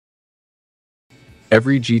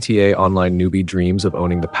Every GTA Online newbie dreams of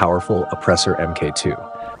owning the powerful Oppressor Mk II.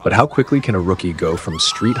 But how quickly can a rookie go from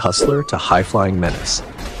street hustler to high-flying menace?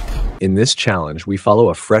 In this challenge, we follow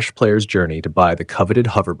a fresh player's journey to buy the coveted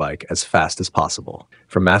hoverbike as fast as possible.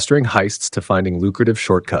 From mastering heists to finding lucrative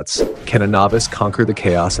shortcuts, can a novice conquer the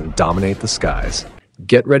chaos and dominate the skies?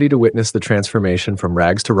 Get ready to witness the transformation from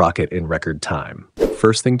rags to rocket in record time.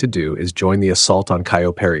 First thing to do is join the assault on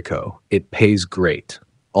Cayo Perico. It pays great.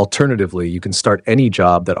 Alternatively, you can start any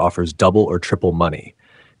job that offers double or triple money.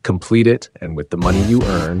 Complete it, and with the money you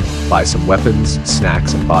earn, buy some weapons,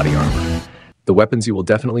 snacks, and body armor. The weapons you will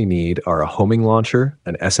definitely need are a homing launcher,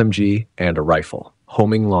 an SMG, and a rifle.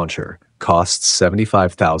 Homing launcher costs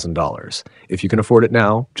 $75,000. If you can afford it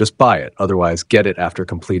now, just buy it, otherwise get it after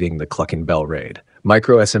completing the Clucking Bell raid.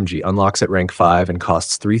 Micro SMG unlocks at rank 5 and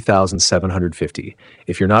costs $3,750.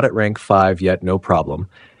 If you're not at rank 5 yet, no problem.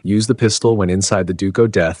 Use the pistol when inside the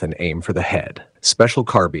Duke Death and aim for the head. Special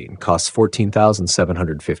Carbine costs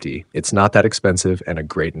 $14,750. It's not that expensive and a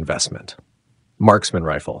great investment. Marksman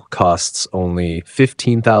Rifle costs only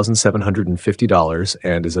 $15,750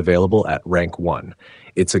 and is available at rank 1.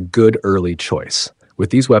 It's a good early choice. With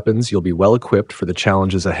these weapons, you'll be well equipped for the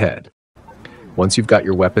challenges ahead. Once you've got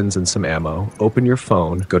your weapons and some ammo, open your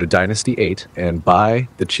phone, go to Dynasty 8, and buy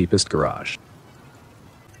the cheapest garage.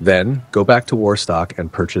 Then, go back to Warstock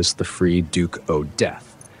and purchase the free Duke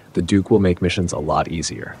Death. The Duke will make missions a lot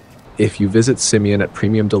easier. If you visit Simeon at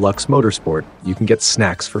Premium Deluxe Motorsport, you can get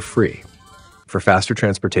snacks for free. For faster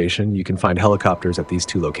transportation, you can find helicopters at these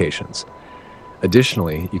 2 locations.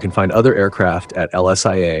 Additionally, you can find other aircraft at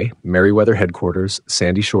LSIA, Merriweather Headquarters,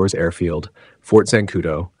 Sandy Shores Airfield, Fort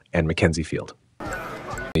Zancudo, and Mackenzie Field.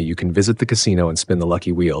 You can visit the casino and spin the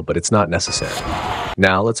lucky wheel, but it's not necessary.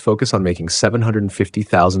 Now let's focus on making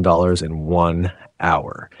 $750,000 in 1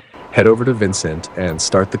 hour. Head over to Vincent and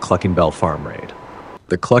start the Clucking Bell farm raid.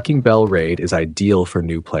 The Clucking Bell raid is ideal for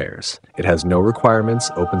new players. It has no requirements,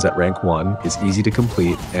 opens at rank 1, is easy to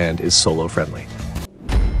complete, and is solo friendly.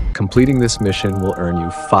 Completing this mission will earn you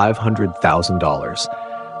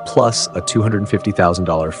 $500,000, plus a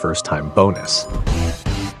 $250,000 first-time bonus.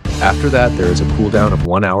 After that, there is a cooldown of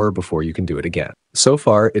 1 hour before you can do it again. So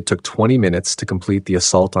far, it took 20 minutes to complete the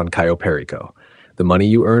assault on Cayo Perico. The money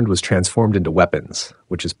you earned was transformed into weapons,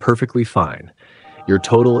 which is perfectly fine. Your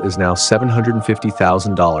total is now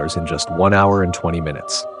 $750,000 in just 1 hour and 20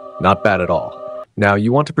 minutes. Not bad at all. Now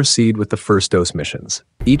you want to proceed with the first dose missions.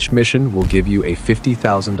 Each mission will give you a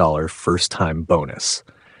 $50,000 first-time bonus.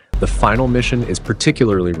 The final mission is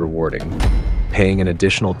particularly rewarding, paying an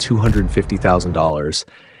additional $250,000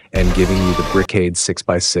 and giving you the Brickade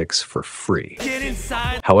 6x6 for free.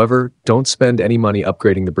 However, don't spend any money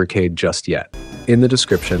upgrading the Brickade just yet. In the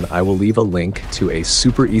description, I will leave a link to a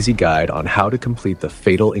super easy guide on how to complete the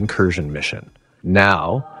Fatal Incursion mission.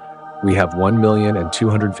 Now, we have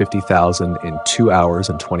 $1,250,000 in 2 hours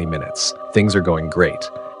and 20 minutes. Things are going great.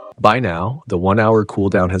 By now, the 1 hour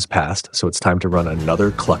cooldown has passed, so it's time to run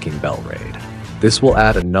another Clucking Bell raid. This will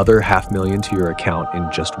add another $500,000 to your account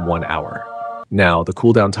in just 1 hour. Now, the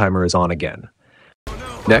cooldown timer is on again.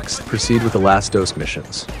 Next, proceed with the last dose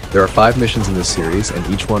missions. There are 5 missions in this series, and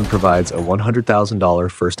each one provides a $100,000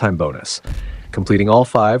 first-time bonus. Completing all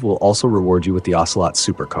 5 will also reward you with the Ocelot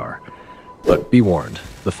supercar. But be warned,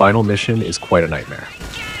 the final mission is quite a nightmare.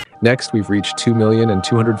 Next, we've reached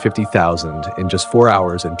 $2,250,000 in just 4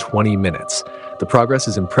 hours and 20 minutes. The progress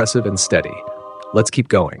is impressive and steady. Let's keep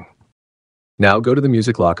going. Now go to the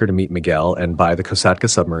music locker to meet Miguel and buy the Kosatka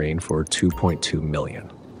submarine for $2.2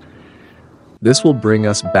 million. This will bring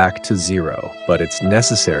us back to 0, but it's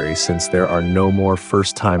necessary since there are no more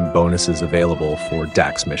first-time bonuses available for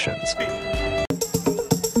Dax Missions.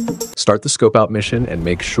 Start the scope out mission and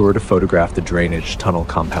make sure to photograph the drainage tunnel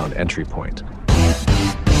compound entry point.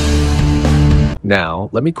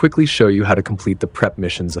 Now, let me quickly show you how to complete the prep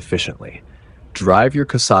missions efficiently. Drive your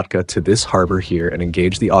Kosatka to this harbor here and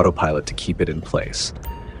engage the autopilot to keep it in place.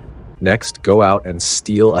 Next, go out and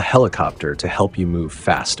steal a helicopter to help you move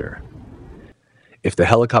faster. If the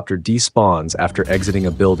helicopter despawns after exiting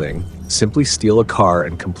a building, simply steal a car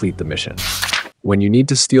and complete the mission. When you need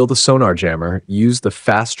to steal the sonar jammer, use the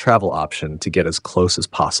fast travel option to get as close as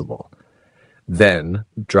possible. Then,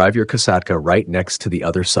 drive your Kosatka right next to the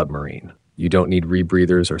other submarine. You don't need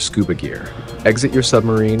rebreathers or scuba gear. Exit your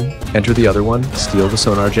submarine, enter the other one, steal the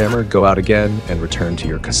sonar jammer, go out again, and return to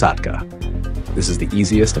your Kosatka. This is the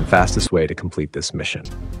easiest and fastest way to complete this mission.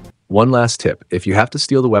 One last tip, if you have to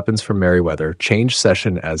steal the weapons from Merriweather, change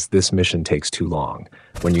session as this mission takes too long.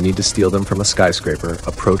 When you need to steal them from a skyscraper,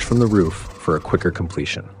 approach from the roof for a quicker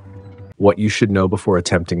completion. What you should know before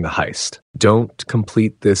attempting the heist. Don't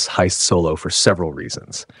complete this heist solo for several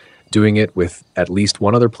reasons. Doing it with at least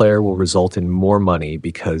one other player will result in more money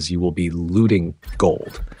because you will be looting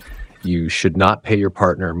gold. You should not pay your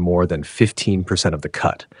partner more than 15% of the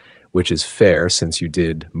cut, which is fair since you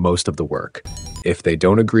did most of the work. If they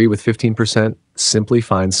don't agree with 15%, simply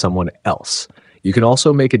find someone else. You can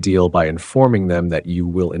also make a deal by informing them that you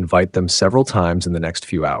will invite them several times in the next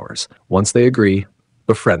few hours. Once they agree,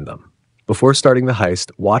 befriend them. Before starting the heist,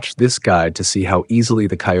 watch this guide to see how easily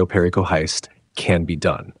the Cayo Perico heist can be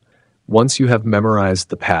done. Once you have memorized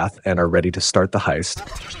the path and are ready to start the heist,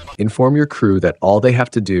 inform your crew that all they have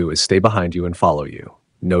to do is stay behind you and follow you.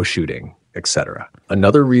 No shooting, etc.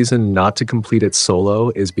 Another reason not to complete it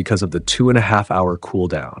solo is because of the 2.5-hour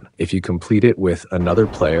cooldown. If you complete it with another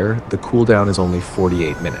player, the cooldown is only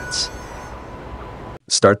 48 minutes.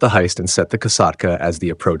 Start the heist and set the Kasatka as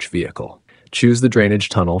the approach vehicle. Choose the drainage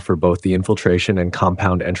tunnel for both the infiltration and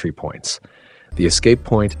compound entry points. The escape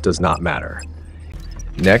point does not matter.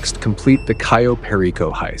 Next, complete the Cayo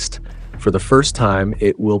Perico heist. For the first time,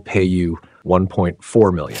 it will pay you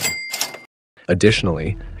 $1.4 million.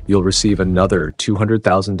 Additionally, you'll receive another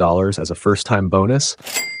 $200,000 as a first-time bonus,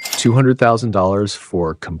 $200,000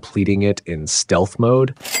 for completing it in stealth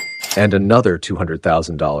mode, and another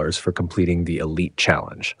 $200,000 for completing the Elite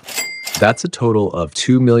Challenge. That's a total of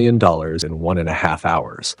 $2 million in 1.5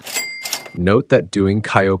 hours. Note that doing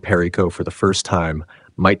Cayo Perico for the first time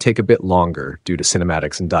might take a bit longer due to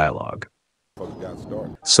cinematics and dialogue.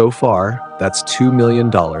 So far, that's $2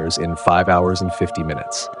 million in 5 hours and 50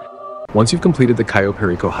 minutes. Once you've completed the Cayo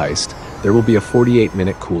Perico heist, there will be a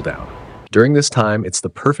 48-minute cooldown. During this time, it's the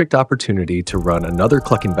perfect opportunity to run another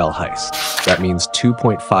Cluckin' Bell heist. That means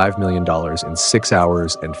 $2.5 million in 6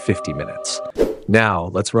 hours and 50 minutes. Now,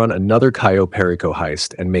 let's run another Cayo Perico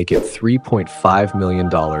heist and make it $3.5 million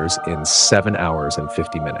in 7 hours and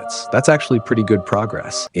 50 minutes. That's actually pretty good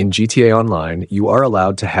progress. In GTA Online, you are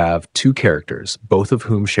allowed to have 2 characters, both of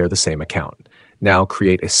whom share the same account. Now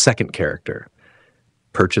create a second character.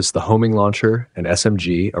 Purchase the homing launcher, an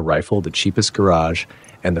SMG, a rifle, the cheapest garage,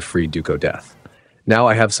 and the free Duco Death. Now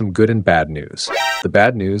I have some good and bad news. The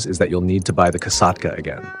bad news is that you'll need to buy the Kasatka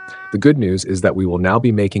again. The good news is that we will now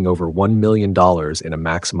be making over $1 million in a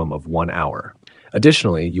maximum of 1 hour.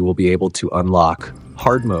 Additionally, you will be able to unlock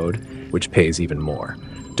Hard Mode, which pays even more.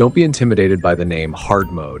 Don't be intimidated by the name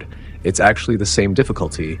Hard Mode. It's actually the same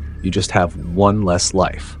difficulty, you just have 1 less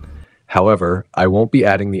life. However, I won't be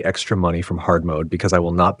adding the extra money from Hard Mode because I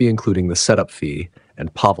will not be including the setup fee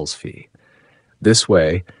and Pavel's fee. This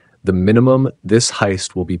way, the minimum this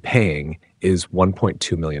heist will be paying is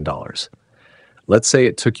 $1.2 million. Let's say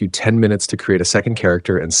it took you 10 minutes to create a second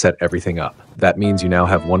character and set everything up. That means you now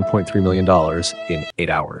have $1.3 million in 8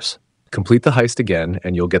 hours. Complete the heist again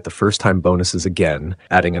and you'll get the first-time bonuses again,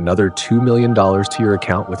 adding another $2 million to your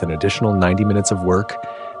account with an additional 90 minutes of work,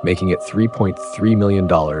 making it $3.3 million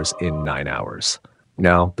in 9 hours.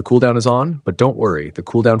 Now, the cooldown is on, but don't worry, the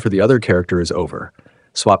cooldown for the other character is over.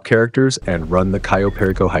 Swap characters and run the Cayo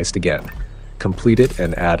Perico heist again. Complete it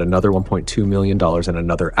and add another $1.2 million in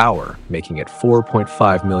another hour, making it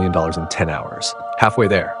 $4.5 million in 10 hours. Halfway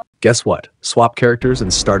there. Guess what? Swap characters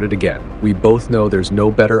and start it again. We both know there's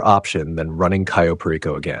no better option than running Cayo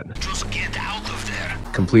Perico again. Just get out of there.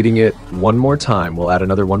 Completing it one more time will add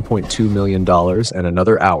another $1.2 million and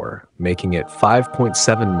another hour, making it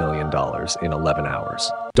 $5.7 million in 11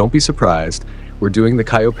 hours. Don't be surprised, we're doing the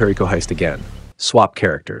Cayo Perico heist again. Swap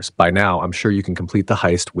characters. By now, I'm sure you can complete the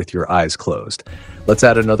heist with your eyes closed. Let's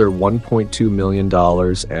add another $1.2 million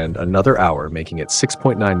and another hour, making it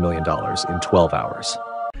 $6.9 million in 12 hours.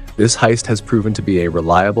 This heist has proven to be a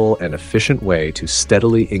reliable and efficient way to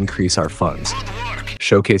steadily increase our funds,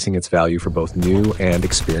 showcasing its value for both new and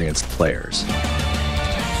experienced players.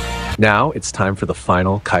 Now, it's time for the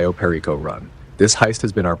final Cayo Perico run. This heist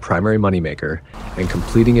has been our primary moneymaker, and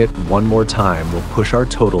completing it one more time will push our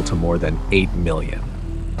total to more than $8 million.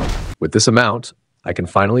 With this amount, I can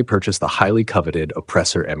finally purchase the highly coveted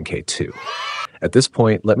Oppressor Mk II. At this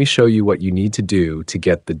point, let me show you what you need to do to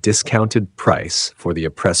get the discounted price for the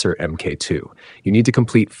Oppressor Mk II. You need to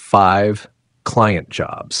complete 5 client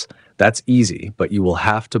jobs. That's easy, but you will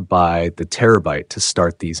have to buy the Terabyte to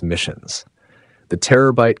start these missions. The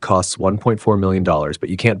Terabyte costs $1.4 million, but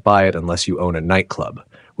you can't buy it unless you own a nightclub,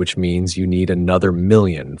 which means you need another $1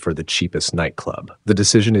 million for the cheapest nightclub. The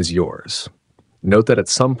decision is yours. Note that at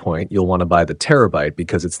some point you'll want to buy the Terabyte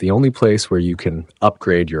because it's the only place where you can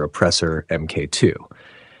upgrade your Oppressor Mk II.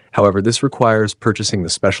 However, this requires purchasing the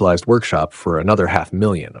specialized workshop for another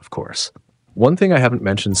 $500,000, of course. One thing I haven't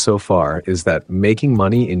mentioned so far is that making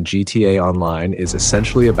money in GTA Online is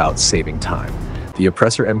essentially about saving time. The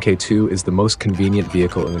Oppressor Mk II is the most convenient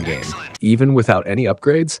vehicle in the game. Even without any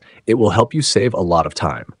upgrades, it will help you save a lot of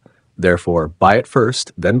time. Therefore, buy it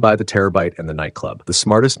first, then buy the Terabyte and the Nightclub. The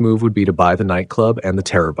smartest move would be to buy the Nightclub and the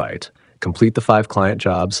Terabyte, complete the 5 client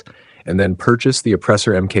jobs, and then purchase the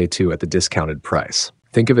Oppressor Mk II at the discounted price.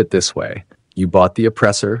 Think of it this way. You bought the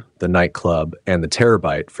Oppressor, the Nightclub, and the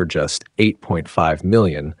Terabyte for just $8.5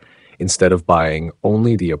 million instead of buying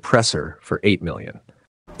only the Oppressor for $8 million.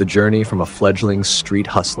 The journey from a fledgling street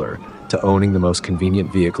hustler to owning the most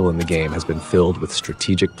convenient vehicle in the game has been filled with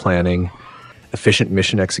strategic planning, efficient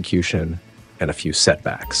mission execution, and a few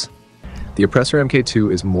setbacks. The Oppressor Mk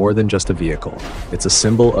II is more than just a vehicle. It's a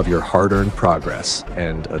symbol of your hard-earned progress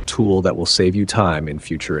and a tool that will save you time in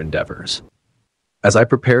future endeavors. As I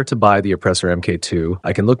prepare to buy the Oppressor Mk II,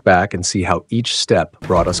 I can look back and see how each step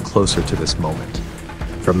brought us closer to this moment.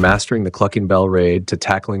 From mastering the Clucking Bell raid to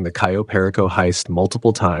tackling the Cayo Perico heist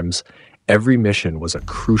multiple times, every mission was a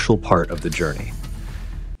crucial part of the journey.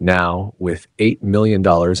 Now, with $8 million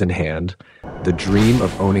in hand, the dream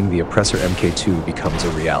of owning the Oppressor Mk II becomes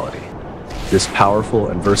a reality. This powerful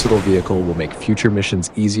and versatile vehicle will make future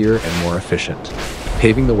missions easier and more efficient,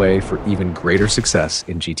 paving the way for even greater success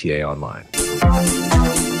in GTA Online.